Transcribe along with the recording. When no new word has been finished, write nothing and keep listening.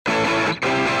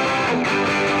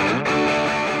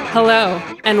Hello,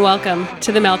 and welcome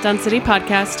to the Meltdown City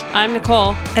podcast. I'm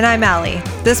Nicole. And I'm Allie.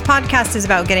 This podcast is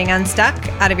about getting unstuck,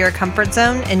 out of your comfort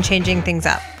zone, and changing things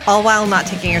up, all while not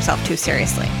taking yourself too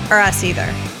seriously. Or us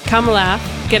either. Come laugh,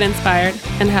 get inspired,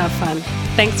 and have fun.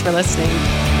 Thanks for listening.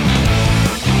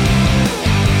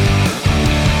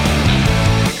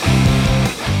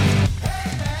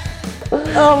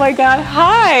 Oh my God.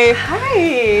 Hi.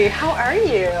 Hi. How are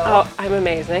you? Oh, I'm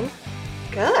amazing.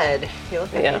 Good. You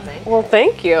look amazing. Well,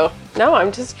 thank you. No,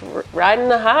 I'm just riding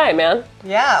the high, man.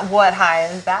 Yeah. What high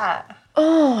is that?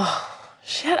 Oh,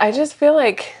 shit. I just feel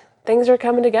like things are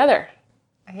coming together.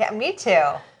 Yeah, me too.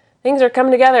 Things are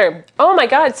coming together. Oh my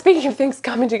God. Speaking of things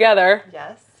coming together.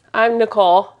 Yes. I'm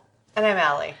Nicole. And I'm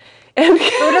Allie. And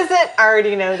who doesn't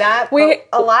already know that?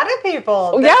 A lot of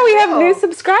people. Yeah, we have new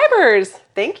subscribers.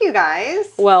 Thank you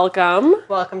guys. Welcome.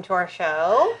 Welcome to our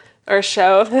show. Our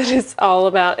show that is all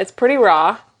about, it's pretty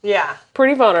raw. Yeah.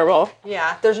 Pretty vulnerable.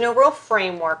 Yeah. There's no real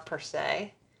framework per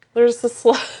se. There's a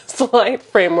slight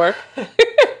framework.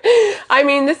 I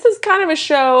mean, this is kind of a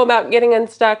show about getting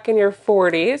unstuck in your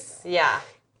 40s. Yeah.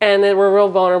 And then we're real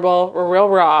vulnerable. We're real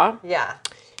raw. Yeah.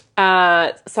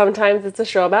 Sometimes it's a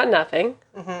show about nothing.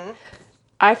 Mm-hmm.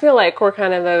 I feel like we're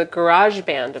kind of a garage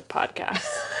band of podcasts.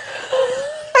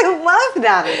 I love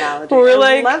that analogy. We're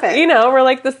I love it. You know, we're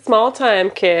like the small time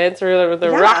kids or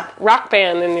the rock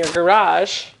band in your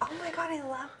garage. Oh my God, I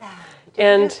love that.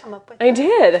 Did you just come up with that?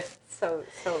 Did. So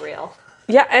real.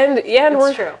 Yeah, and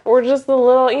it's true. We're just a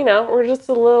little, we're just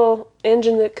a little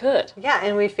engine that could. Yeah,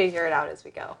 and we figure it out as we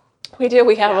go. We do.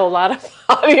 We have a lot of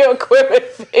audio equipment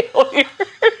failures.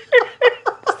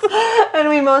 And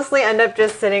we mostly end up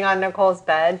just sitting on Nicole's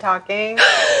bed talking.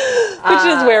 Which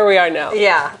is where we are now.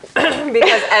 Yeah.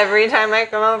 Because every time I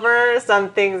come over,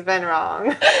 something's been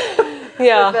wrong.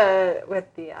 Yeah.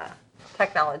 With the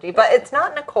technology. But it's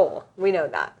not Nicole. We know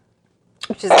that.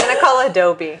 She's going to call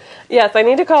Adobe. Yes, I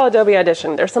need to call Adobe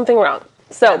Audition. There's something wrong.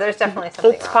 So yeah, there's definitely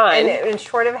something it's wrong. Fine. And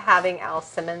short of having Al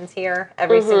Simmons here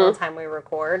every single time we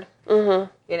record,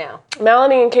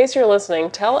 Melanie, in case you're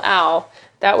listening, tell Al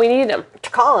that we need him to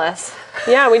call us.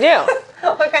 Yeah, we do.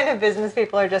 What kind of business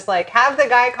people are just like, have the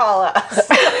guy call us?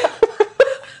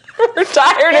 We're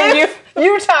tired of you.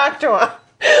 You talk to him.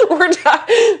 We're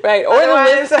tired. Right. Or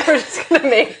otherwise, we're just going to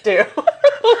make do.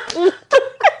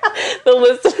 The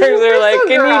listeners are like,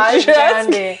 can you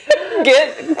just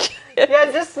get...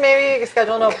 Yeah, just maybe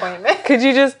schedule an appointment. Could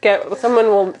you just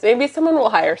maybe someone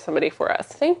will hire somebody for us.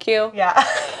 Thank you. Yeah.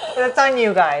 That's on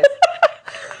you guys.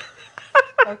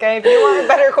 Okay, if you want a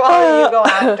better quality, you go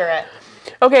after it.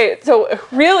 Okay, so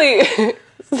really,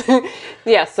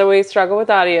 so we struggle with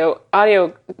audio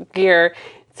gear.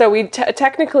 So we so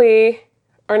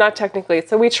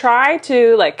we try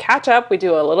to catch up. We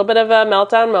do a little bit of a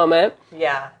meltdown moment.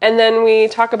 Yeah. And then we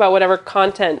talk about whatever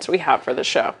content we have for the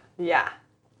show. Yeah.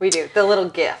 We do. The little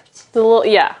gift.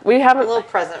 We have a little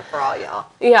present for all y'all.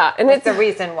 Yeah. And it's the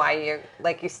reason why you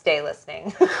stay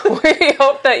listening. We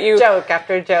hope that you... Joke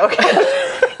after joke.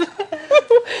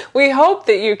 We hope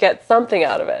that you get something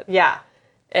out of it. Yeah.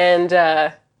 And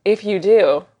if you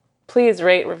do, please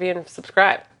rate, review, and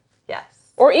subscribe.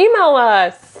 Yes. Or email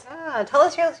us. Tell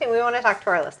us you're listening. We want to talk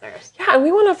to our listeners. Yeah, and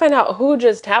we want to find out who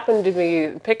just happened to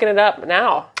be picking it up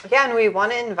now. Yeah, and we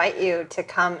want to invite you to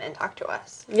come and talk to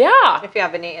us. Yeah. If you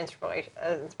have any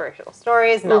inspirational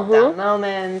stories, meltdown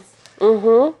moments,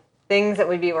 things that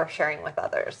would be worth sharing with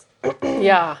others.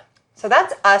 Yeah. So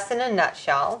that's us in a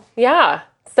nutshell. Yeah.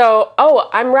 So,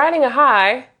 I'm riding a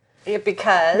high. Yeah,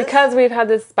 because we've had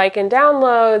this spike in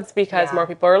downloads, because more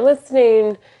people are listening,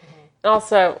 and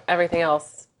also everything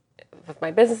else with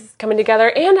my business is coming together,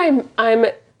 and I'm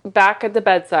back at the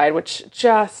bedside, which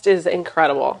just is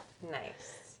incredible.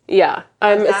 Nice. Yeah.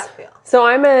 How does that feel? So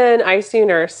I'm an ICU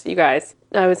nurse, you guys.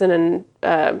 I was in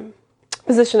a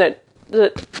position that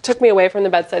took me away from the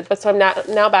bedside, but so I'm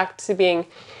now back to being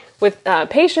with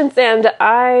patients, and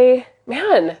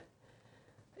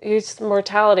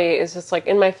mortality is just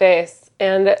in my face,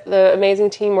 and the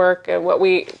amazing teamwork and what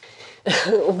we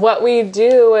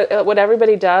do, what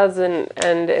everybody does, and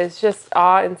it's just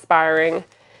awe-inspiring.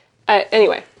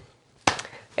 Anyway,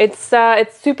 it's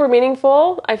super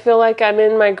meaningful. I feel like I'm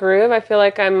in my groove. I feel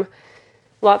like a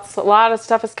lot of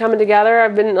stuff is coming together.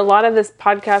 A lot of this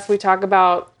podcast, we talk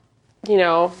about,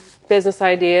 business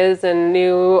ideas and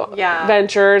new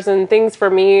ventures, and things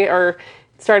for me are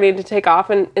starting to take off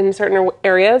in certain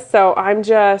areas. So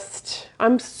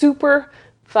I'm super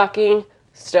fucking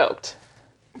stoked.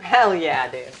 Hell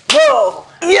yeah, dude. Whoa!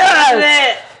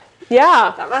 Yes!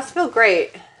 Yeah. That must feel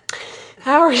great.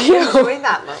 How are you? Enjoyed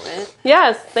that moment.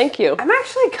 Yes, thank you. I'm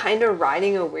actually kind of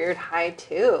riding a weird high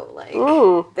too. Like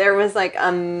there was like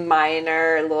a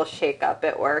minor little shakeup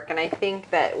at work, and I think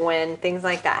that when things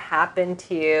like that happen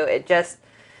to you, it just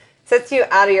sets you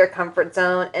out of your comfort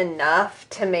zone enough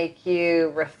to make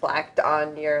you reflect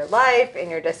on your life and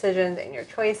your decisions and your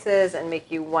choices, and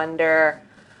make you wonder,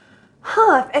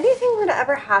 if anything were to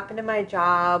ever happen to my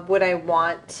job, would I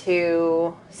want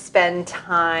to spend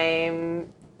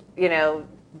time,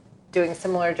 doing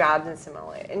similar jobs in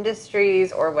similar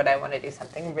industries, or would I want to do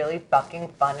something really fucking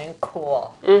fun and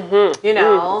cool?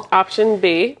 Option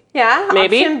B. Yeah,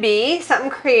 maybe. Option B, something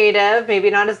creative, maybe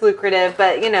not as lucrative,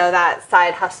 but that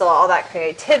side hustle, all that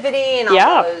creativity and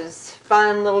all those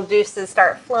fun little juices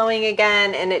start flowing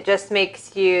again, and it just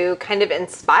makes you kind of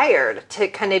inspired to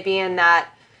kind of be in that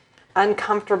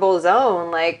uncomfortable zone.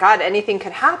 Like, God, anything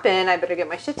could happen. I better get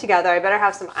my shit together. I better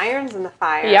have some irons in the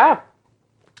fire. Yeah.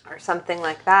 Or something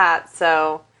like that.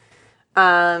 So,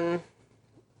 I'm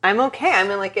okay. I'm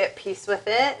like at peace with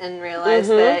it and realize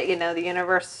that, the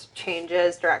universe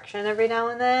changes direction every now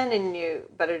and then, and you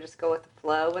better just go with the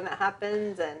flow when that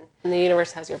happens. And the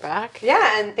universe has your back.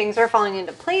 Yeah, and things are falling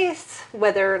into place,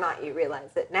 whether or not you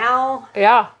realize it now.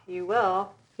 Yeah. You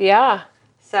will. Yeah.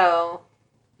 So,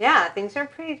 yeah, things are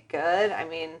pretty good. I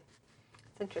mean,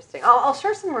 it's interesting. I'll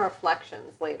share some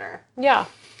reflections later. Yeah.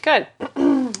 Good.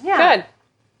 Yeah. Good.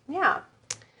 Yeah.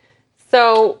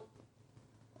 So,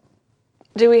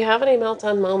 do we have any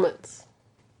meltdown moments?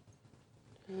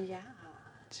 Yeah.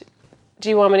 Do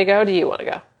you want me to go? Or do you want to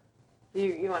go?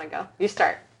 You want to go? You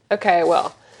start. Okay.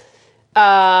 Well,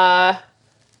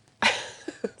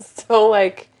 so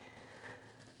like,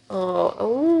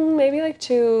 maybe like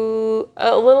a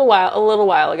little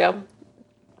while ago,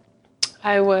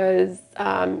 I was,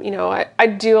 I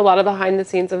do a lot of behind the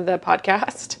scenes of the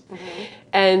podcast,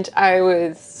 and I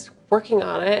was working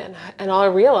on it, and all I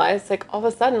realized, like, all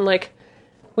of a sudden, like,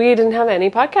 we didn't have any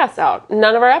podcasts out.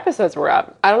 None of our episodes were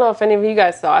up. I don't know if any of you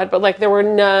guys saw it, but like, there were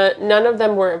none of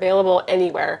them were available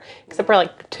anywhere except for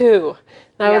like 2.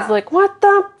 And I was like, what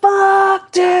the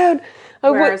fuck, dude?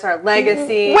 Where's our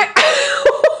legacy?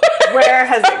 Where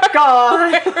has it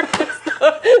gone?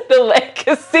 The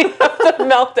legacy of the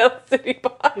Meltdown City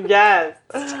podcast. Yes.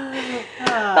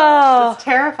 It's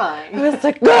terrifying. I was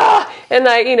like, ah! And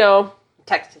I,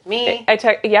 texted me.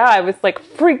 I was like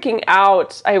freaking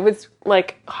out. I was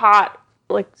like hot,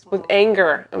 like with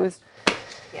anger. I was,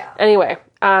 Anyway,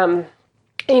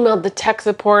 emailed the tech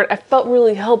support. I felt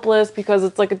really helpless because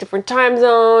it's like a different time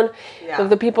zone. Yeah.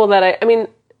 The people that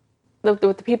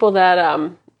the people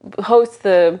that host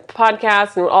the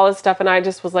podcast and all this stuff, and I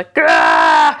just was like,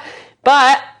 ah!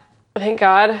 But thank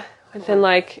God, within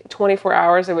like 24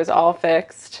 hours, it was all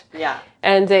fixed. Yeah.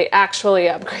 And they actually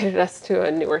upgraded us to a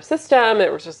newer system.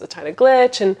 It was just a tiny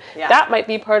glitch, and that might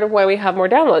be part of why we have more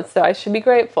downloads. So I should be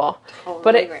grateful.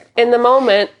 Totally grateful. In the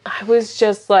moment, I was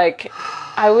just like,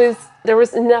 there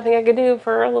was nothing I could do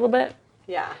for a little bit.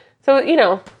 Yeah. So,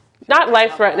 not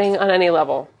life-threatening on any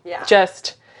level. Yeah.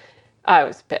 Just, I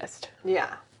was pissed.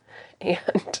 Yeah.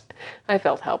 And I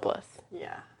felt helpless.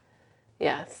 Yeah.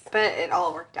 Yes. But it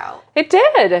all worked out. It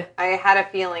did. I had a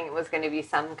feeling it was going to be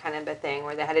some kind of a thing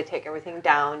where they had to take everything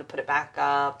down to put it back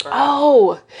up.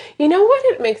 Oh, you know what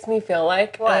it makes me feel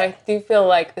like? What? And I do feel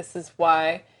like this is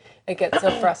why I get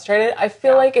so frustrated. I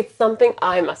feel like it's something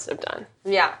I must have done.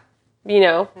 Yeah.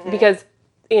 Because,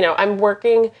 I'm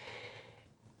working.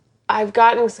 I've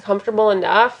gotten comfortable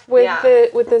enough with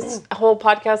this whole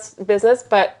podcast business,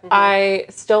 but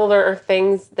there are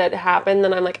things that happen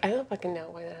that I'm like, I don't fucking know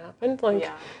why that happened. Like,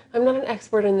 I'm not an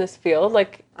expert in this field.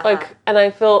 And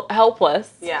I feel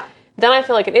helpless. Yeah. Then I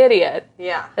feel like an idiot.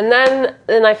 Yeah. And then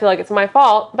I feel like it's my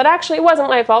fault, but actually it wasn't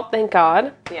my fault, thank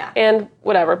God. Yeah. And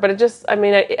whatever, but it just, I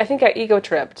think I ego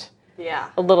tripped. Yeah.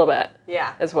 A little bit.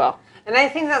 Yeah. As well. And I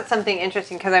think that's something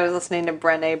interesting because I was listening to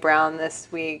Brené Brown this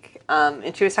week,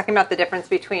 and she was talking about the difference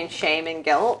between shame and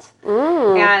guilt.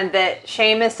 And that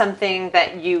shame is something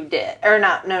that you did. Or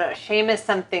no, shame is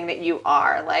something that you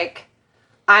are. Like,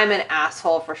 I'm an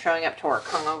asshole for showing up to work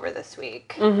hungover this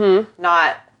week.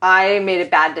 Not, I made a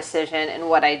bad decision and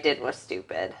what I did was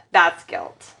stupid. That's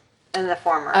guilt. And the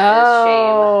former is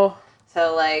shame.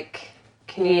 So, like...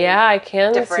 I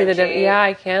can see the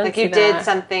I can like see you did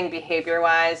something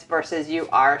behavior-wise versus you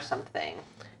are something.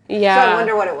 Yeah. So I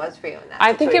wonder what it was for you in that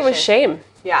situation. I think it was shame.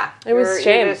 Yeah. It was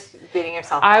shame. You're just beating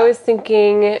yourself I up. was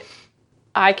thinking,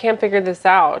 I can't figure this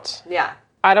out. Yeah.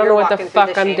 I don't know what the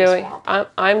fuck I'm doing.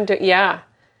 Yeah.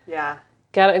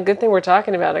 Good thing we're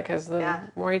talking about it, because the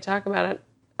more you talk about it,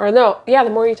 the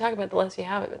more you talk about it, the less you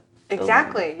have it.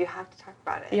 Exactly. You have to talk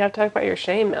about it. You have to talk about your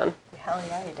shame, man. You hell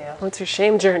yeah, you do. What's your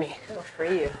shame journey? Good for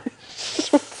you.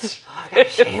 I got a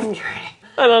shame journey.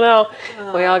 I don't know.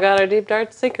 We all got our deep,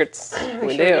 dark secrets.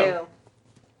 We sure do.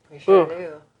 We sure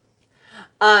do.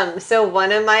 So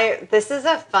this is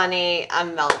a funny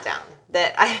meltdown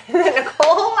that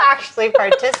Nicole actually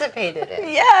participated in.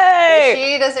 Yay!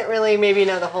 She doesn't really maybe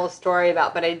know the whole story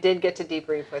about, but I did get to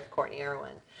debrief with Courtney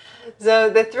Irwin. So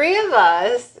the three of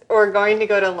us were going to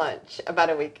go to lunch about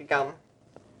a week ago.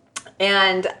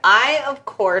 And I, of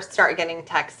course, start getting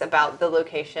texts about the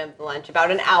location of the lunch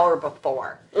about an hour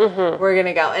before we're going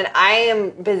to go. And I am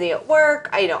busy at work.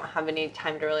 I don't have any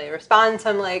time to really respond.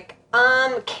 So I'm like,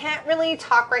 can't really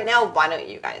talk right now. Why don't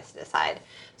you guys decide?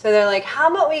 So they're like,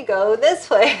 how about we go this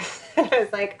place? And I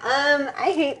was like,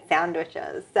 I hate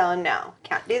sandwiches. So no,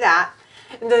 can't do that.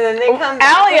 And then they come back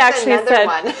Allie with actually another said,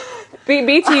 one.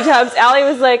 BT Tubs, Allie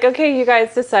was like, okay, you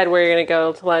guys decide where you're going to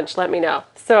go to lunch. Let me know.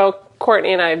 So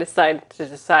Courtney and I decided to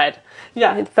decide.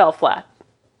 Yeah. It fell flat.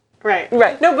 Right.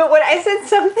 No, but when I said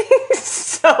something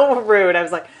so rude, I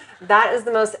was like, that is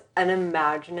the most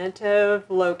unimaginative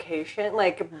location.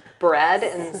 Like, bread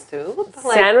and soup?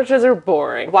 Like, sandwiches are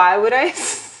boring. why would I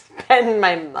spend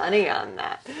my money on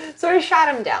that? So I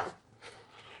shot him down.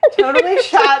 Totally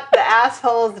shot the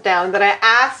assholes down that I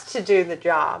asked to do the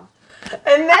job.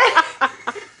 And then...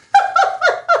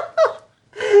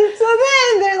 So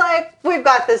then they're like, we've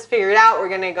got this figured out. We're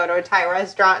going to go to a Thai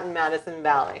restaurant in Madison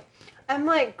Valley. I'm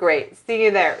like, great. See you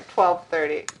there,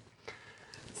 12:30.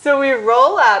 So we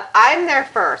roll up. I'm there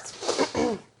first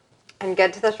and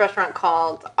get to this restaurant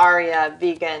called Aria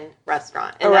Vegan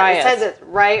Restaurant. And it says it's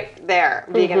right there,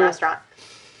 vegan restaurant.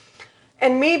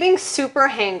 And me being super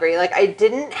hangry, like I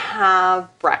didn't have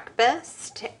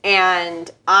breakfast. And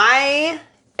I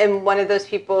am one of those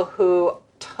people who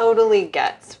totally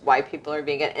gets why people are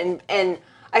vegan. And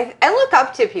I look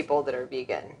up to people that are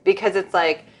vegan because it's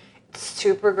like, it's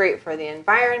super great for the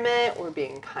environment. We're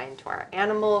being kind to our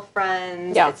animal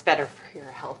friends. Yeah. It's better for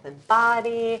your health and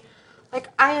body. Like,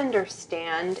 I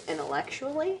understand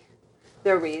intellectually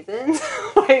the reasons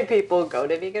why people go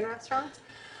to vegan restaurants.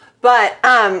 But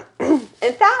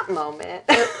at that moment,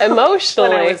 emotionally,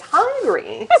 when I was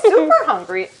hungry, super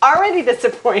hungry, already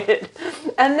disappointed,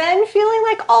 and then feeling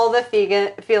like all the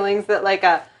vegan feelings that like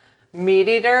a meat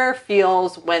eater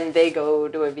feels when they go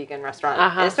to a vegan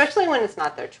restaurant, especially when it's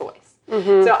not their choice.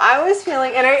 So I was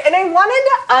feeling, and I wanted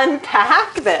to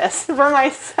unpack this for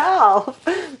myself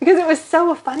because it was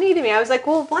so funny to me. I was like,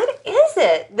 well, what is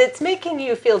it that's making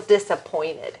you feel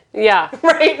disappointed? Yeah.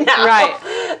 Right now.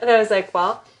 Right. And I was like,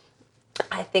 well,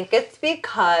 I think it's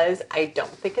because I don't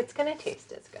think it's going to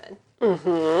taste as good.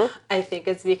 I think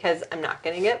it's because I'm not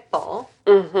going to get full.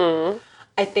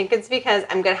 I think it's because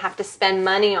I'm going to have to spend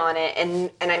money on it,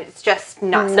 and it's just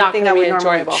not something I would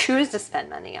normally choose to spend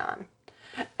money on.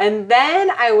 And then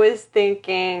I was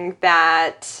thinking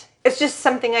that it's just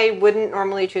something I wouldn't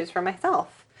normally choose for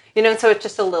myself. You know, so it's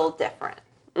just a little different.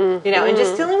 You know, and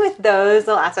just dealing with those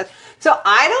little aspects. So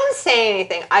I don't say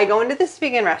anything. I go into this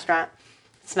vegan restaurant.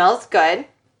 It smells good.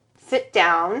 Sit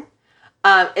down.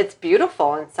 It's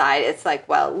beautiful inside. It's like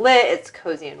well lit. It's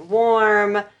cozy and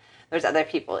warm. There's other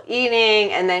people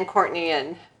eating. And then Courtney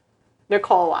and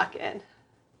Nicole walk in.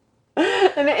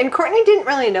 And Courtney didn't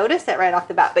really notice it right off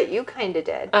the bat, but you kind of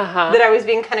did. That I was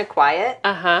being kind of quiet.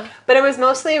 But it was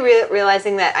mostly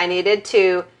realizing that I needed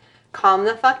to calm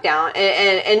the fuck down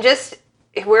and just,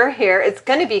 we're here. It's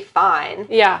going to be fine.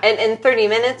 Yeah. And in 30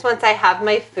 minutes, once I have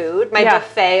my food, my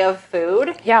buffet of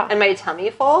food, and my tummy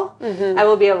full, I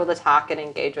will be able to talk and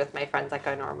engage with my friends like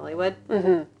I normally would.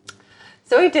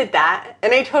 So I did that,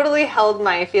 and I totally held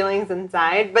my feelings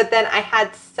inside, but then I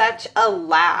had such a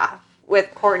laugh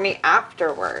with Courtney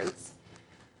afterwards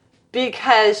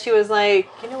because she was like,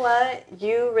 you know what?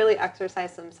 You really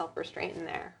exercised some self-restraint in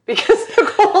there because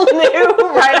Nicole knew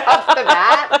right off the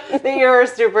bat that you were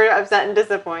super upset and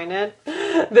disappointed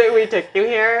that we took you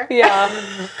here. Yeah.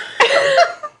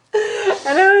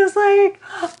 And I was like,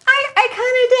 I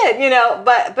kind of did, you know,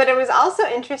 but it was also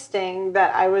interesting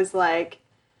that I was like,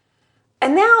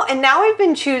 and now I've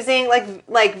been choosing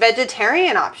like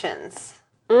vegetarian options.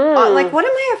 Like, what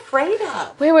am I afraid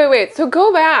of? Wait. So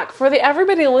go back. For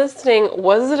everybody listening,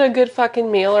 was it a good fucking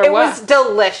meal or what? It was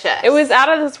delicious. It was out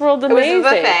of this world amazing. It was a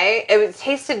buffet. It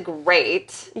tasted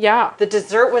great. Yeah. The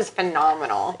dessert was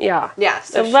phenomenal. Yeah. Yeah.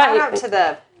 So shout out to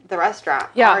the restaurant.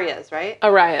 Yeah. Aria's, right?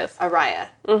 Araya's. Araya.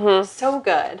 Mm-hmm. So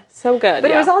good. So good. But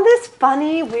it was all this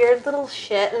funny, weird little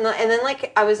shit, and then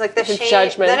like I was like the shame.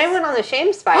 Judgments. Then I went on the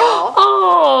shame spiral.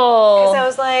 Oh. Because I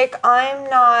was like, I'm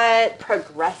not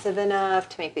progressive enough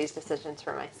to make these decisions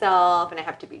for myself, and I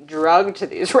have to be drugged to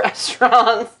these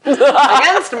restaurants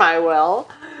against my will.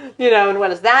 And what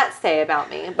does that say about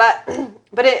me?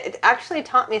 But it actually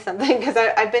taught me something, because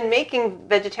I've been making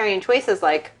vegetarian choices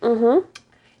like. Mm-hmm.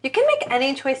 You can make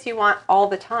any choice you want all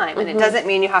the time, and it doesn't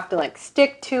mean you have to like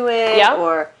stick to it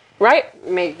or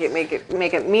make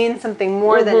it mean something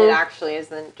more than it actually is,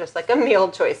 than just like a meal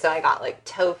choice. So I got like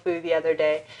tofu the other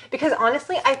day, because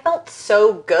honestly, I felt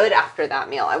so good after that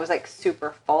meal. I was like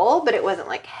super full, but it wasn't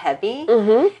like heavy,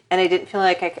 and I didn't feel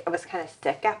like I was kind of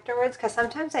sick afterwards. Because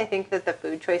sometimes I think that the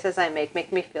food choices I make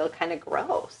me feel kind of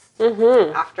gross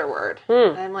afterward,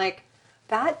 and I'm like.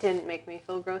 That didn't make me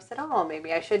feel gross at all.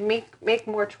 Maybe I should make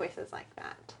more choices like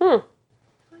that.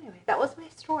 Anyway, that was my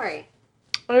story.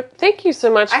 Thank you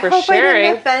so much for sharing.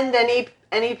 I hope I didn't offend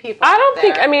any people. I don't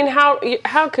think. I mean,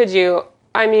 how could you?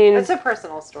 I mean, it's a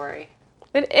personal story.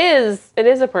 It is. It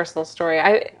is a personal story.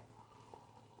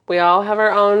 We all have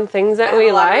our own things that we I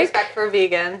have a lot like. of respect for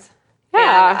vegans.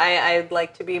 Yeah, and I'd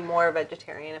like to be more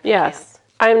vegetarian if I yes,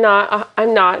 I'm not.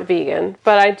 I'm not vegan,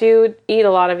 but I do eat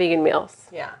a lot of vegan meals.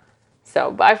 Yeah. So,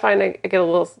 but I find I get a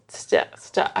little stuck.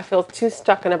 I feel too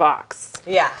stuck in a box.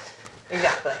 Yeah,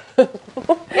 exactly.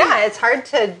 Yeah, it's hard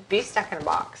to be stuck in a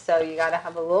box, so you got to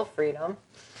have a little freedom.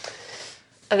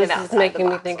 This is making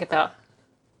me think about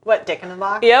what, dick in a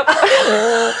box? Yep.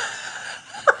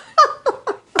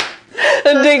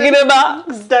 A dick in a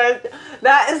box.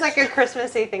 That is like a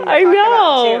Christmassy thing to I talk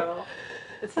know. about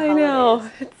too. I know.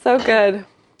 It's so good.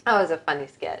 That was a funny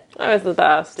skit. That was the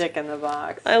best. Dick in the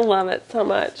box. I love it so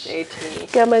much.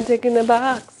 JT. Got my dick in the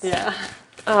box. Yeah.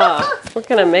 We're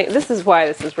gonna make. This is why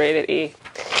this is rated E.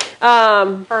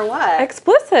 For what?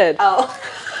 Explicit. Oh.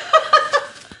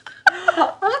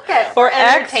 Okay. Or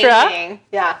extra.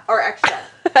 Yeah. Or extra.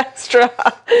 Extra.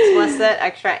 Explicit,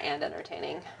 extra, and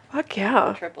entertaining. Fuck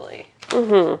yeah. Triple E.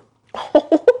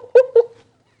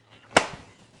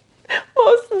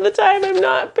 Most of the time, I'm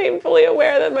not painfully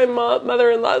aware that my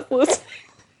mother-in-law is listening.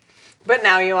 But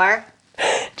now you are?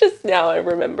 Just now I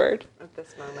remembered. At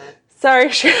this moment. Sorry,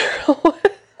 Cheryl.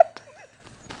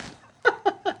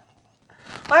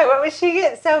 Why? What was she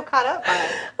get so caught up by?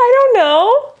 I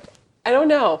don't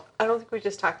know. I don't think we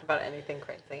just talked about anything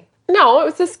crazy. No, it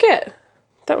was a skit.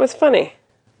 That was funny.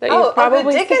 That you probably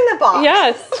the dick in the box.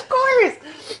 Yes. Of course.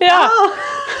 Yeah.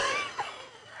 Oh.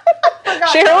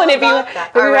 Cheryl, and if you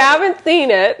haven't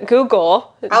seen it,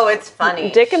 Google. Oh, it's funny.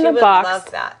 Dick in the Box.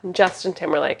 Love that. Justin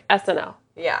Timberlake, SNL.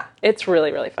 Yeah. It's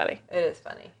really, really funny. It is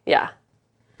funny. Yeah.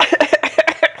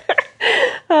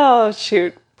 Oh,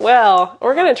 shoot. Well,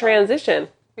 we're going to transition.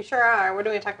 We sure are. What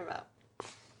are we talking about?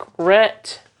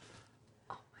 Grit.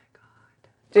 Oh my God.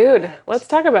 Dude, Grit. Let's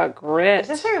talk about grit.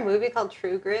 Is there a movie called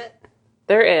True Grit?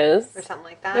 There is. Or something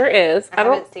like that? There is. I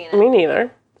haven't seen it. Me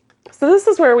neither. So this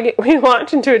is where we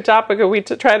launch into a topic where we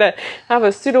try to have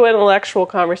a pseudo-intellectual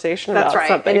conversation about something.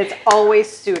 That's right. And it's always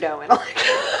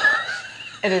pseudo-intellectual.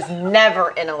 It is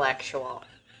never intellectual.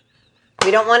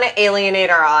 We don't want to alienate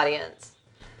our audience.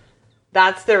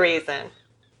 That's the reason.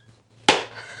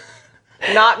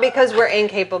 Not because we're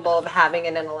incapable of having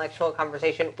an intellectual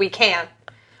conversation. We can.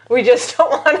 We just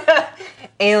don't want to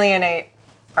alienate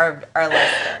our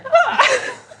listeners.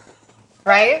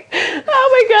 Right? Oh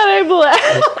my God, I'm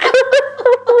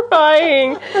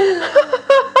crying.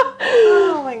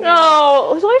 Oh my God.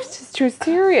 Oh, life's just too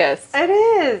serious. It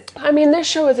is. I mean, this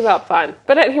show is about fun.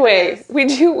 But anyway,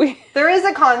 There is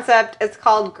a concept. It's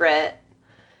called grit.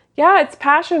 Yeah, it's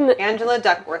passion. Angela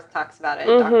Duckworth talks about it.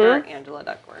 Dr. Angela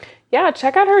Duckworth. Yeah,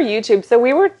 check out her YouTube. So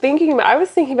I was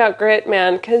thinking about grit,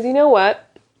 man, because you know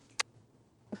what?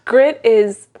 Grit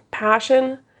is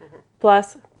passion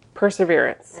plus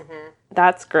perseverance.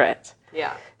 That's grit.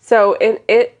 Yeah. So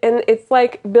it's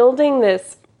like building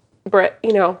this brick,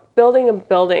 building a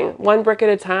building one brick at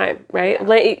a time, right?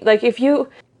 Yeah. Like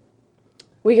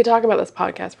we could talk about this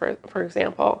podcast for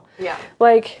example. Yeah.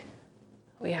 Like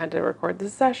we had to record the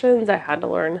sessions. I had to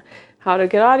learn how to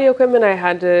get audio equipment. I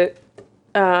had to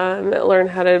learn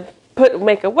how to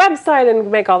make a website and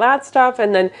make all that stuff,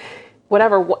 and then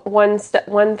whatever one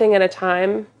thing at a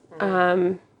time.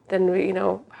 Then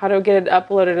how to get it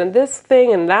uploaded in this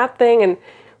thing and that thing, and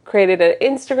created an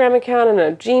Instagram account and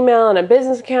a Gmail and a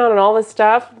business account and all this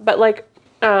stuff. But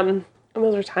those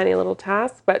are tiny little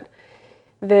tasks, but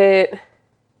it's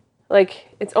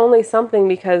only something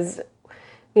because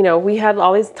we had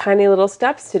all these tiny little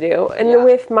steps to do. And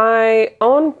with my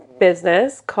own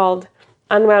business called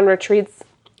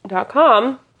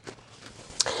unwoundretreats.com,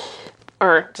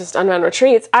 or just Unwound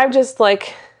Retreats, I've just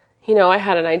like, I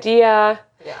had an idea.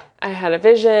 Yeah. I had a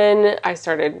vision. I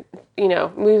started,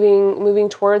 moving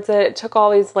towards it. It took all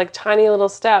these like tiny little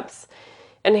steps.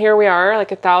 And here we are, like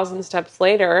 1,000 steps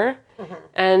later. Mm-hmm.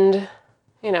 And,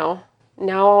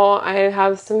 now I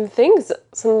have some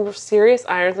serious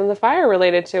irons in the fire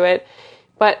related to it.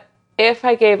 But if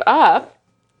I gave up,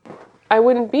 I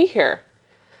wouldn't be here.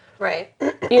 Right.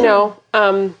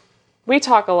 We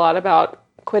talk a lot about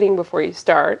quitting before you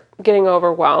start, getting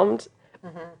overwhelmed,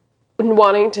 and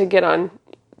wanting to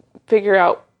figure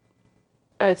out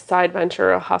a side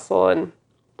venture, a hustle, and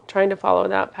trying to follow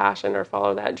that passion or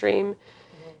follow that dream.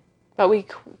 Mm-hmm. But we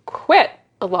quit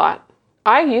a lot.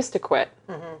 I used to quit.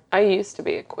 Mm-hmm. I used to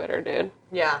be a quitter, dude.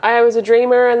 Yeah. I was a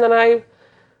dreamer, and then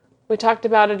we talked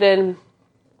about it in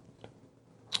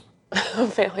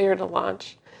Failure to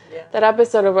Launch. Yeah. That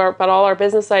episode about all our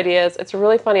business ideas, it's a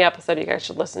really funny episode. You guys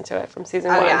should listen to it from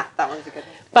season 1. Oh, yeah. That one's a good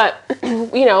one. But,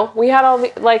 we had all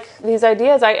these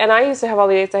ideas. I used to have all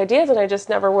these ideas, and I just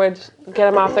never would get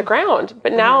them off the ground.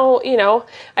 But now,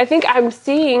 I think I'm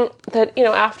seeing that,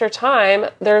 after time,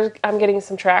 I'm getting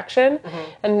some traction,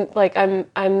 and like I'm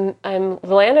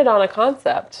landed on a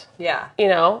concept. Yeah.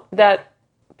 That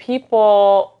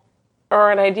people,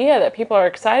 or an idea that people are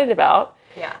excited about.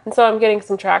 Yeah. And so I'm getting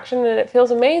some traction, and it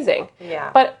feels amazing.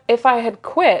 Yeah. But if I had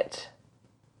quit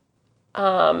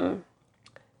 8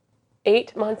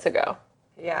 months ago,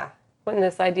 when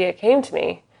this idea came to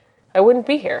me, I wouldn't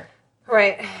be here.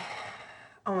 Right.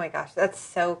 Oh my gosh, that's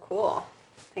so cool.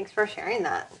 Thanks for sharing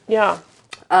that. Yeah.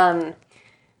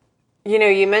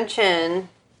 You mentioned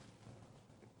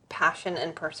passion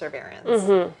and perseverance.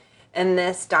 Mm-hmm. And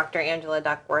this, Dr. Angela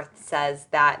Duckworth says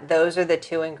that those are the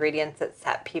 2 ingredients that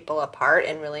set people apart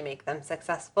and really make them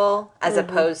successful, as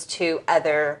opposed to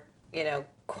other,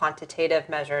 quantitative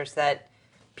measures that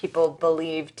people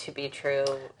believe to be true.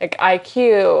 Like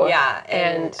IQ. Yeah,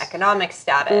 and economic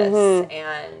status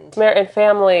and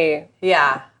family.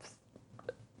 Yeah.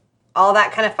 All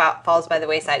that kind of falls by the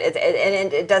wayside.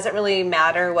 It doesn't really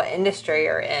matter what industry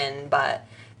you're in, but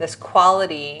this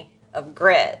quality of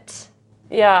grit.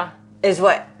 Yeah. Is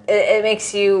what it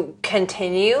makes you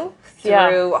continue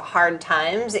through hard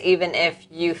times, even if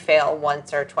you fail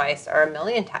once or twice or a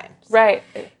million times. Right.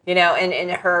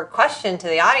 And her question to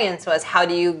the audience was, how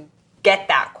do you get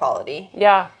that quality?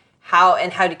 Yeah.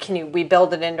 Can we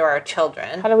build it into our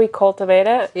children? How do we cultivate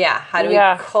it? Yeah. How do we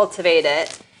cultivate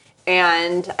it?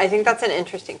 And I think that's an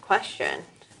interesting question.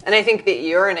 And I think that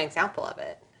you're an example of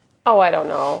it. Oh, I don't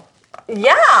know.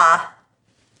 Yeah.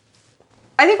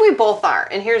 I think we both are,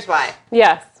 and here's why.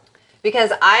 Yes.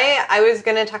 Because I was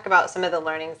going to talk about some of the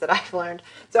learnings that I've learned.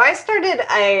 So I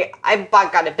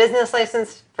got a business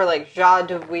license for like Joie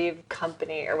de Vivre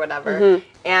company or whatever,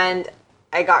 and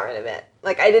I got rid of it.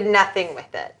 Like I did nothing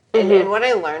with it. And what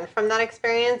I learned from that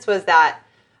experience was that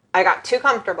I got too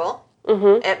comfortable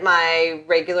at my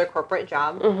regular corporate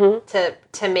job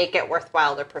to make it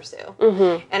worthwhile to pursue.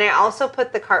 And I also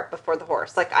put the cart before the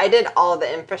horse. Like I did all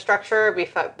the infrastructure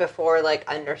before like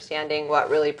understanding what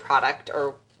really product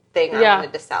or thing I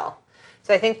wanted to sell.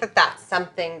 So I think that that's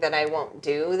something that I won't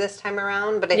do this time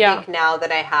around. But I think now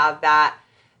that I have that,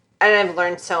 and I've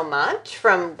learned so much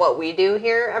from what we do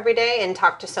here every day and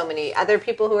talk to so many other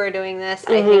people who are doing this,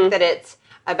 I think that it's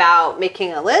about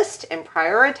making a list and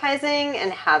prioritizing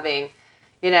and having,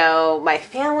 my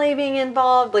family being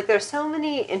involved. Like there's so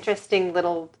many interesting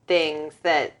little things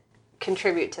that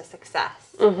contribute to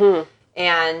success.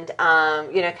 And,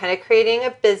 kind of creating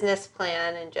a business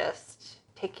plan and just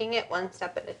taking it one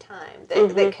step at a time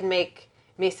that can make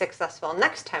me successful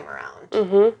next time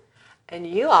around. And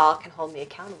you all can hold me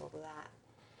accountable to that.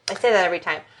 I say that every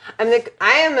time. I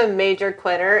am a major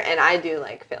quitter, and I do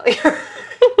like failure.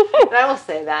 And I will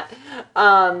say that.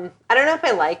 I don't know if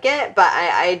I like it, but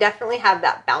I definitely have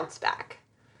that bounce back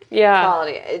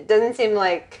quality. It doesn't seem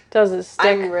like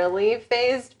I'm really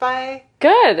fazed by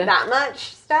that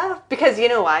much stuff. Because you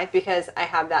know why? Because I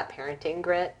have that parenting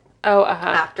grit.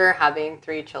 After having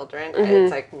 3 children,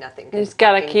 it's like nothing can you just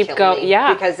gotta keep going.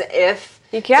 Yeah. Because if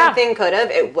something could have,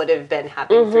 it would have been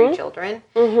having 3 children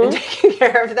and taking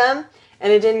care of them,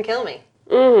 and it didn't kill me.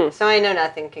 So I know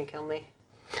nothing can kill me.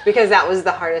 Because that was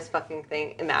the hardest fucking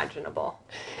thing imaginable.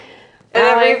 And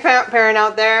every parent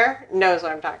out there knows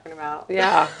what I'm talking about.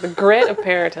 Yeah, the grit of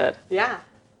parenthood. Yeah.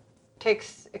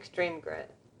 Takes extreme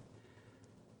grit.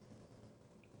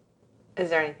 Is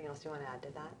there anything else you want to add to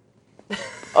that?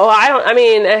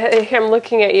 I'm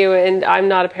looking at you, and I'm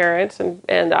not a parent,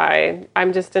 and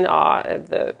I'm just in awe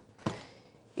of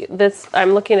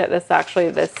I'm looking at this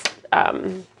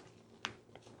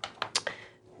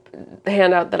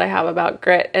handout that I have about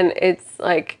grit, and it's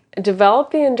like,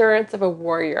 develop the endurance of a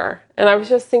warrior. And I was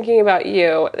just thinking about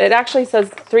you. It actually says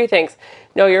 3 things.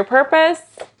 Know your purpose,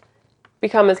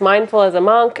 become as mindful as a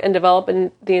monk, and develop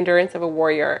the endurance of a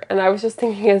warrior. And I was just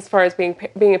thinking, as far as being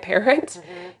a parent,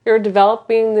 you're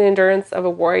developing the endurance of a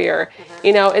warrior.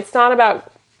 You know, it's not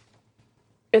about,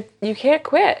 you can't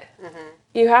quit.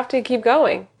 You have to keep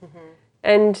going.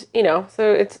 And, you know,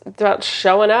 so it's about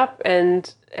showing up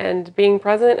and being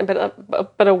present.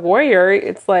 But a warrior,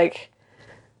 it's like,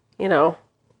 you know,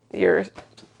 you're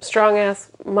strong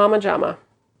ass mama jama.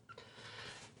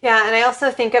 Yeah, and I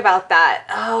also think about that,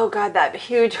 oh God, that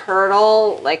huge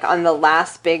hurdle, like on the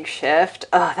last big shift.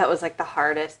 Oh, that was like the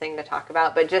hardest thing to talk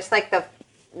about. But just like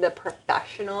the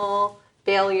professional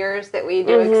failures that we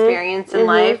do experience in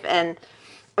life. And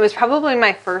it was probably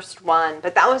my first one,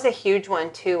 but that was a huge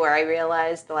one too, where I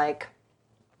realized like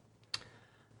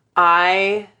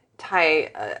I tie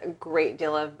a great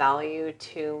deal of value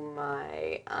to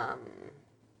my,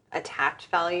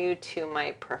 attached value to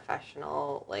my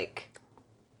professional, like,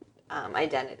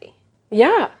 identity.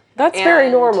 Yeah, that's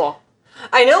very normal.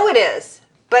 I know it is,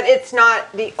 but it's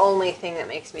not the only thing that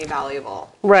makes me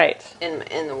valuable, right?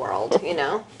 In the world, you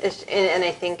know. And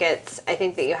I think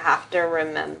that you have to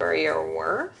remember your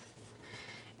worth,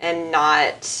 and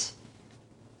not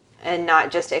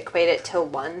just equate it to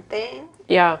one thing.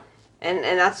 Yeah, and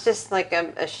that's just like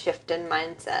a shift in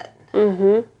mindset.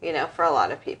 You know, for a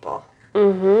lot of people.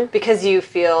 Because you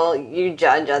feel you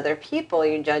judge other people,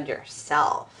 you judge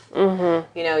yourself. You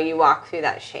know, you walk through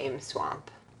that shame swamp.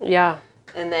 Yeah.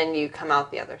 And then you come out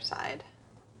the other side.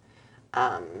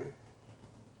 And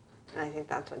I think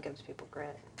that's what gives people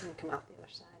grit. You come out the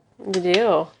other side. You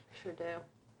do. Sure do.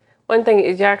 One thing,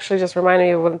 you actually just reminded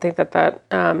me of one thing that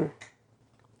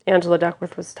Angela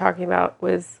Duckworth was talking about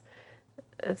was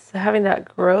it's having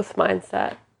that growth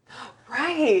mindset.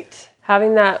 Right.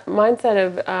 Having that mindset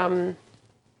of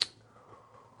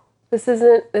this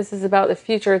is about the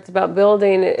future, it's about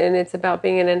building, and it's about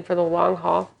being in for the long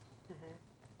haul.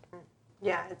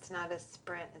 Yeah, it's not a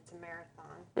sprint, it's a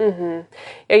marathon.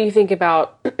 Yeah, you think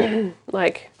about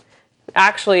like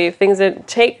actually things that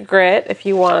take grit. If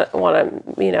you want to,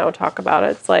 you know, talk about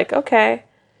it, it's like, okay,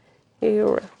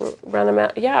 you run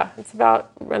a it's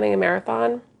about running a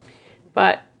marathon.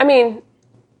 But I mean,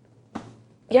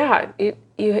 yeah,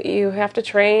 you have to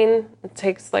train. It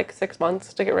takes like 6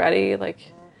 months to get ready,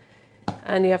 like,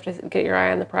 and you have to get your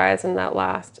eye on the prize in that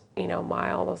last, you know,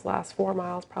 mile, those last 4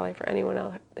 miles, probably for anyone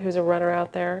else who's a runner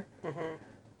out there.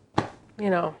 You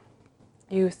know,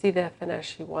 you see the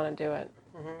finish, you want to do it.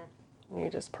 You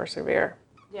just persevere.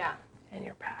 Yeah. And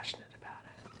you're passionate about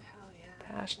it. Hell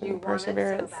yeah. Passion You and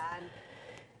perseverance. want it so bad.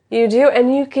 You do,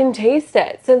 and you can taste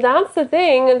it. So that's the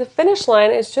thing. The finish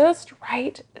line is just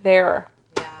right there.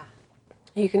 Yeah.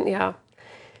 You can, yeah.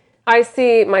 I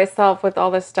see myself with all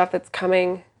this stuff that's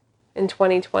coming in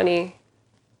 2020.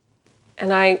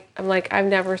 And I'm like, I've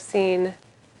never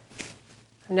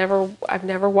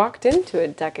walked into a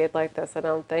decade like this, I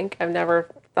don't think. I've never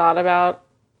thought about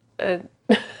it.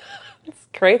 It's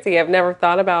crazy. I've never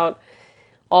thought about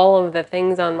all of the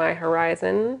things on my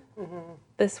horizon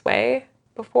this way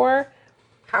before.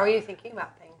 How are you thinking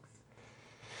about things?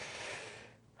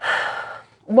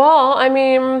 Well, I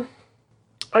mean,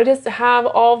 I just have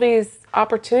all these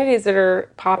opportunities that are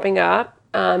popping up.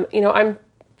 You know, I'm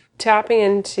tapping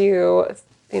into,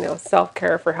 you know,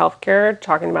 self-care for healthcare,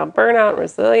 talking about burnout,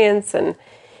 resilience, and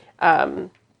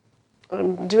I'm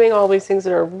doing all these things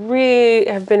that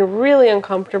have been really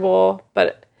uncomfortable,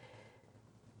 but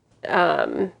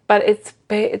it's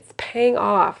paying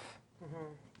off.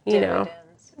 You know.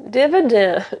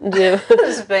 Dividend.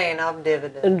 It's paying off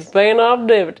dividends. It's paying off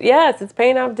dividends. Yes, it's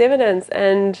paying off dividends.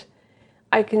 And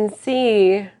I can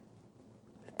see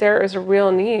there is a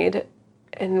real need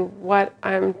in what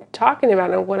I'm talking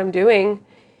about and what I'm doing.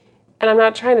 And I'm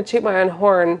not trying to toot my own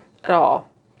horn at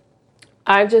all.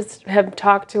 I just have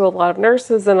talked to a lot of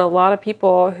nurses and a lot of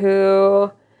people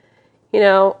who, you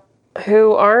know,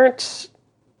 who aren't,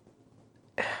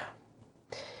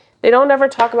 they don't ever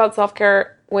talk about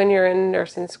self-care when you're in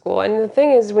nursing school. And the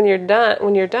thing is, when you're done,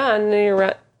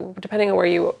 depending on where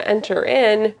you enter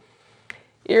in,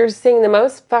 you're seeing the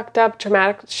most fucked up,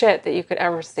 traumatic shit that you could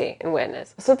ever see and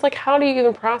witness. So it's like, how do you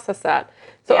even process that?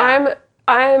 So yeah.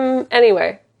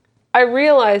 Anyway, I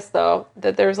realized though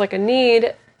that there's like a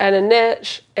need and a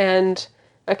niche and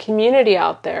a community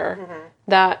out there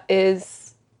that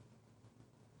is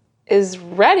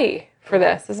ready for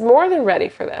this, is more than ready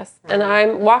for this. And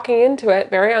I'm walking into it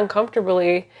very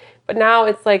uncomfortably, but now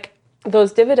it's like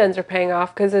those dividends are paying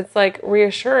off because it's like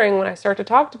reassuring when I start to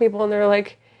talk to people and they're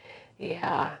like,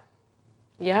 yeah,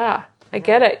 Yeah. I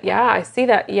get it. Yeah. I see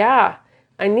that. Yeah.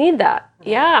 I need that.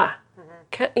 Yeah.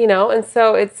 You know, and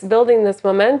so it's building this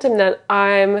momentum that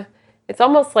it's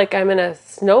almost like I'm in a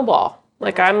snowball.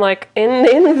 Like I'm like in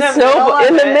the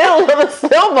middle of a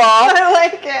snowball. I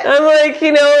like it. I'm like,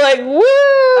 you know, like, woo!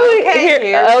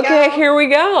 Here we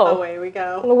go. Away we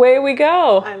go. Away we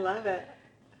go. I love it.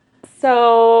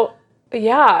 So,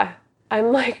 yeah,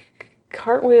 I'm like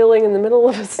cartwheeling in the middle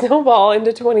of a snowball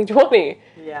into 2020.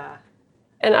 Yeah.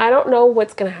 And I don't know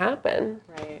what's going to happen.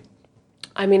 Right.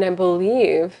 I mean, I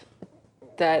believe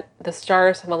that the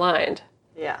stars have aligned.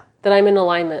 Yeah. That I'm in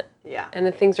alignment. Yeah. And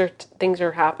that things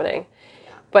are happening.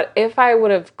 Yeah. But if I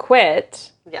would have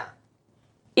quit,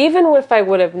 even if I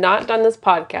would have not done this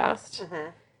podcast,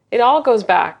 it all goes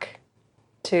back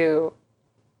to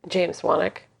James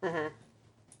Wannick.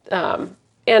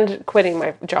 And quitting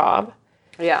my job.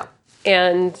 Yeah.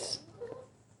 And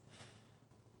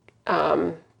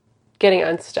getting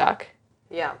unstuck.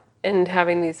 Yeah. And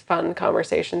having these fun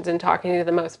conversations and talking to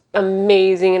the most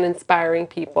amazing and inspiring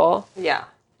people. Yeah.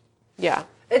 Yeah.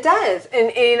 It does.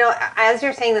 And, you know, as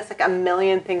you're saying this, like a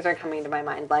million things are coming to my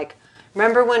mind. Like,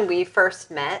 remember when we first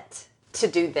met to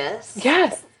do this?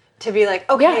 Yes. To be like,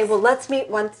 okay, well, let's meet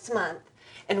once a month.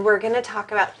 And we're going to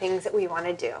talk about things that we want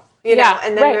to do. You know?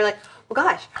 And then we're like, well,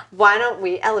 gosh, why don't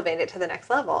we elevate it to the next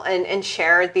level and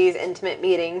share these intimate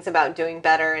meetings about doing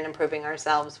better and improving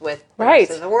ourselves with the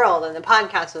rest of the world? And the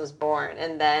podcast was born.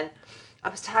 And then I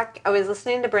was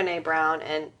listening to Brené Brown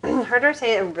and heard her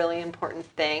say a really important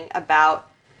thing about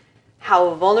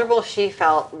how vulnerable she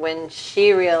felt when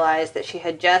she realized that she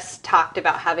had just talked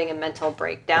about having a mental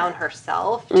breakdown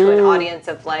herself to an audience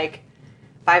of like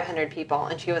 500 people.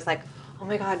 And she was like, oh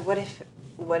my God, what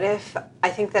if I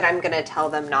think that I'm going to tell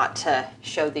them not to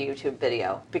show the YouTube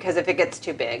video because if it gets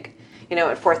too big, you know,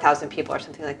 at 4,000 people or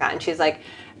something like that. And she's like,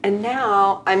 and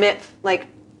now I'm at like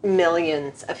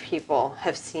millions of people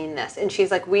have seen this. And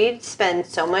she's like, we spend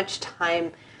so much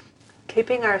time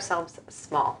keeping ourselves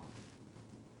small.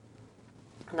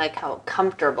 Like how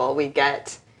comfortable we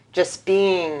get just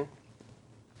being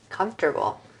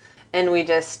comfortable. And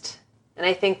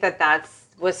I think that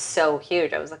was so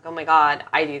huge. I was like, oh my God,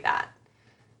 I do that.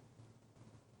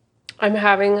 I'm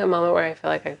having a moment where I feel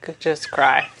like I could just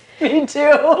cry. Me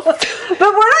too. But we're not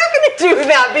going to do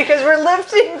that because we're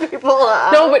lifting people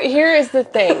up. No, but here is the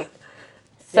thing.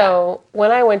 So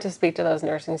when I went to speak to those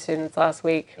nursing students last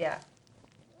week,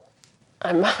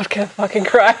 I'm not going to fucking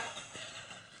cry.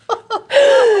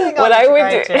 When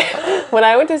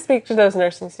I went to speak to those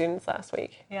nursing students last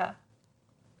week,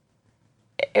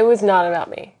 it was not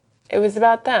about me. It was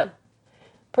about them.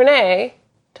 Brené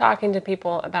talking to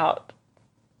people about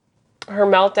her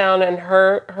meltdown and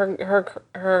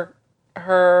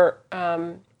her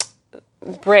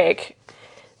break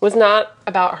was not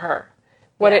about her.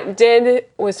 What it did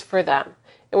was for them.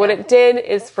 And what it did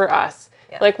is for us.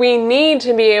 Yeah. Like we need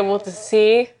to be able to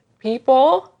see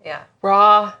people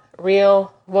raw,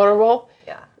 real, vulnerable.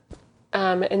 Yeah.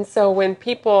 And so when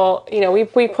people, you know,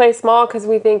 we play small because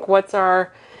we think what's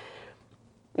our,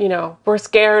 you know, we're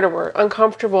scared or we're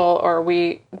uncomfortable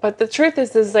but the truth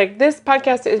is like this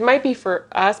podcast, it might be for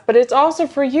us, but it's also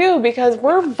for you because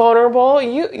we're vulnerable.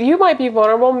 You might be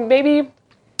vulnerable. Maybe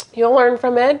you'll learn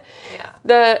from it. Yeah.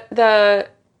 The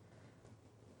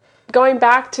going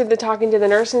back to the talking to the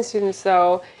nursing students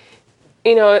though,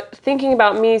 you know, thinking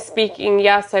about me speaking,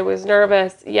 yes, I was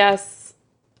nervous. Yes,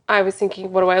 I was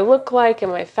thinking, what do I look like?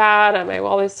 Am I fat? Am I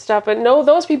all this stuff? But no,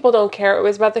 those people don't care. It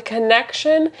was about the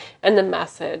connection and the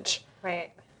message.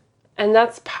 Right. And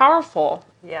that's powerful.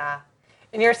 Yeah.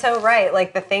 And you're so right.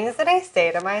 Like the things that I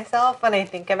say to myself when I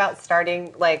think about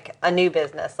starting like a new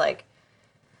business, like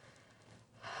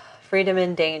freedom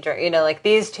and danger, you know, like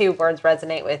these two words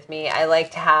resonate with me. I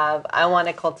want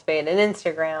to cultivate an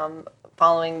Instagram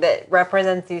following that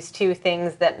represents these two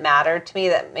things that matter to me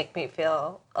that make me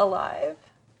feel alive.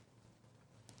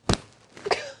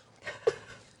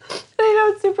 I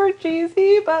know it's super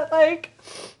cheesy, but like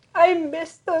I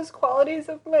miss those qualities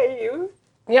of my youth.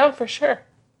 Yeah, for sure.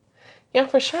 Yeah,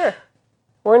 for sure.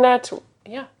 We're not,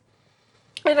 yeah.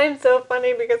 And I'm so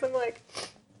funny because I'm like,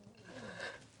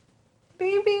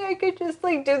 maybe I could just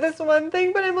like do this one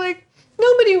thing, but I'm like,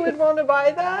 nobody would want to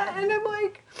buy that. And I'm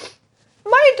like,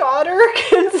 my daughter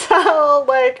can sell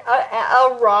like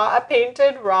a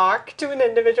painted rock to an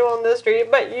individual on the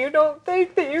street, but you don't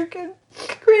think that you can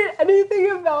create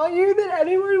anything of value that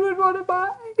anyone would want to buy?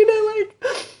 You know, like,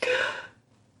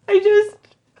 I just,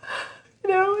 you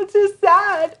know, it's just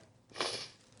sad.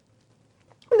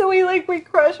 that we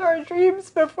crush our dreams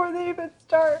before they even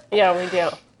start. Yeah, we do.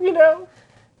 You know?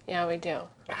 Yeah, we do.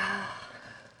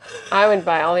 I would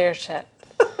buy all your shit.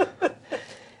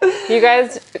 You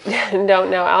guys don't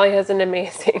know. Allie has an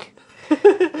amazing...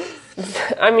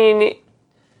 I mean,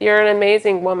 you're an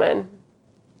amazing woman.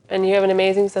 And you have an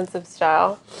amazing sense of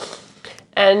style.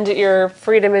 And your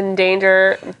Freedom and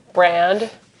Danger brand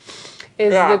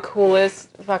is the coolest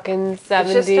fucking 70s.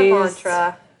 It's just a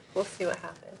mantra. We'll see what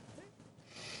happens.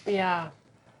 Yeah.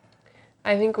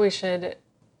 I think we should...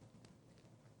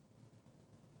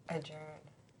 Adjourn.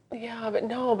 Yeah, but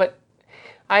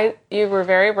you were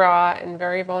very raw and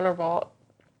very vulnerable.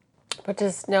 But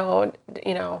just know,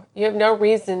 you have no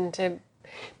reason to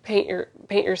paint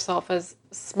yourself as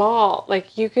small.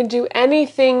 Like, you can do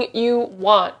anything you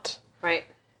want. Right.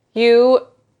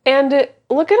 And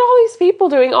look at all these people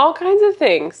doing all kinds of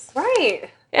things. Right.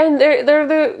 And they're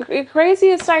the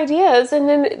craziest ideas, and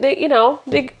then they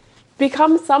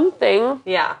become something.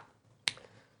 Yeah.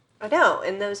 I know,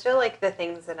 and those are like the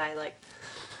things that I like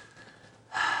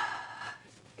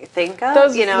think of.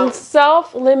 Those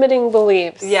self-limiting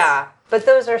beliefs. Yeah. But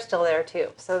those are still there too.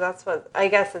 So that's what, I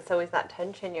guess it's always that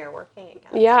tension you're working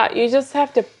against. Yeah, you just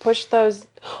have to push those,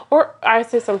 or I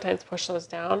say sometimes push those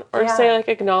down, or say like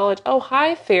acknowledge, oh,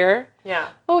 hi, fear. Yeah.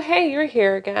 Oh, hey, you're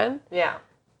here again. Yeah.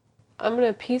 I'm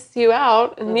going to piece you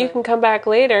out, and you can come back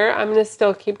later. I'm going to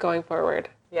still keep going forward.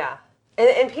 Yeah.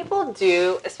 And people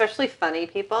do, especially funny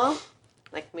people,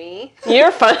 like me. You're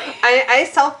funny. I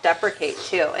self-deprecate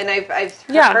too, and I've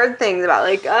heard things about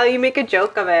like, oh, you make a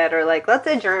joke of it, or like, let's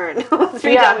adjourn, let's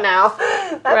be done now.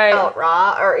 That felt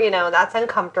raw, or that's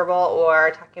uncomfortable,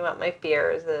 or talking about my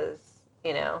fears is,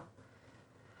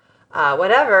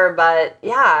 whatever. But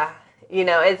yeah,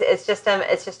 it's just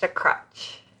a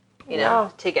crutch,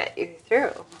 to get you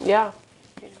through. Yeah.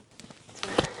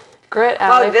 Great,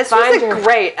 Allie. Oh, this was a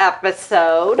great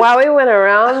episode. Wow, we went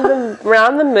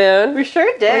around the moon. We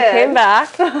sure did. We came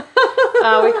back.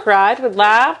 We cried, we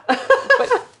laughed.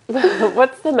 But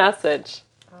what's the message?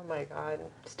 Oh my God.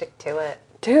 Stick to it.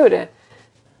 Dude.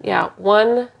 Yeah,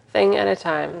 one thing at a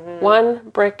time. Mm-hmm. One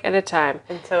brick at a time.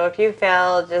 And so if you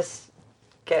fail, just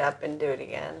get up and do it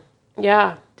again.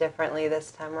 Yeah. Differently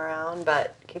this time around,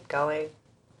 but keep going.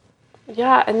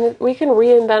 Yeah, and we can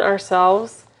reinvent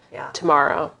ourselves. Yeah.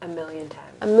 Tomorrow. A million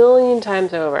times. A million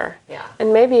times over. Yeah.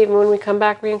 And maybe even when we come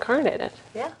back reincarnated.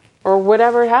 Yeah. Or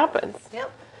whatever happens.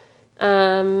 Yep.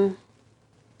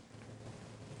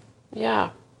 Yeah.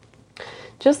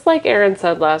 Just like Aaron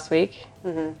said last week,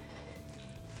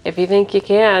 if you think you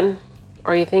can,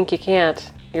 or you think you can't,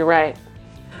 you're right.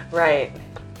 Right.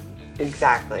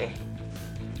 Exactly.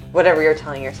 Whatever you're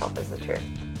telling yourself is the truth.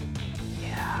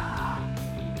 Yeah.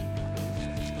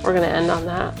 We're going to end on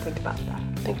that. Think about that.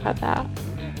 Think about that.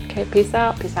 Okay, peace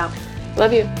out. Peace out.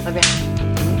 Love you. Love you.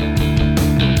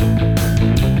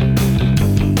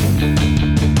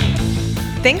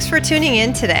 Thanks for tuning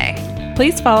in today.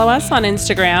 Please follow us on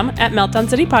Instagram at Meltdown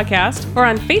City Podcast, or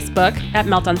on Facebook at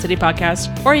Meltdown City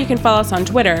Podcast, or you can follow us on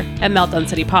Twitter at Meltdown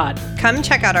City Pod. Come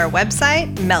check out our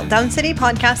website,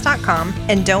 meltdowncitypodcast.com,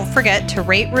 and don't forget to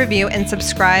rate, review, and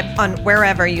subscribe on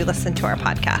wherever you listen to our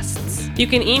podcasts. You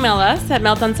can email us at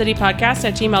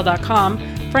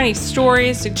meltdowncitypodcast@gmail.com for any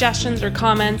stories, suggestions, or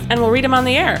comments, and we'll read them on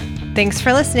the air. Thanks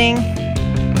for listening.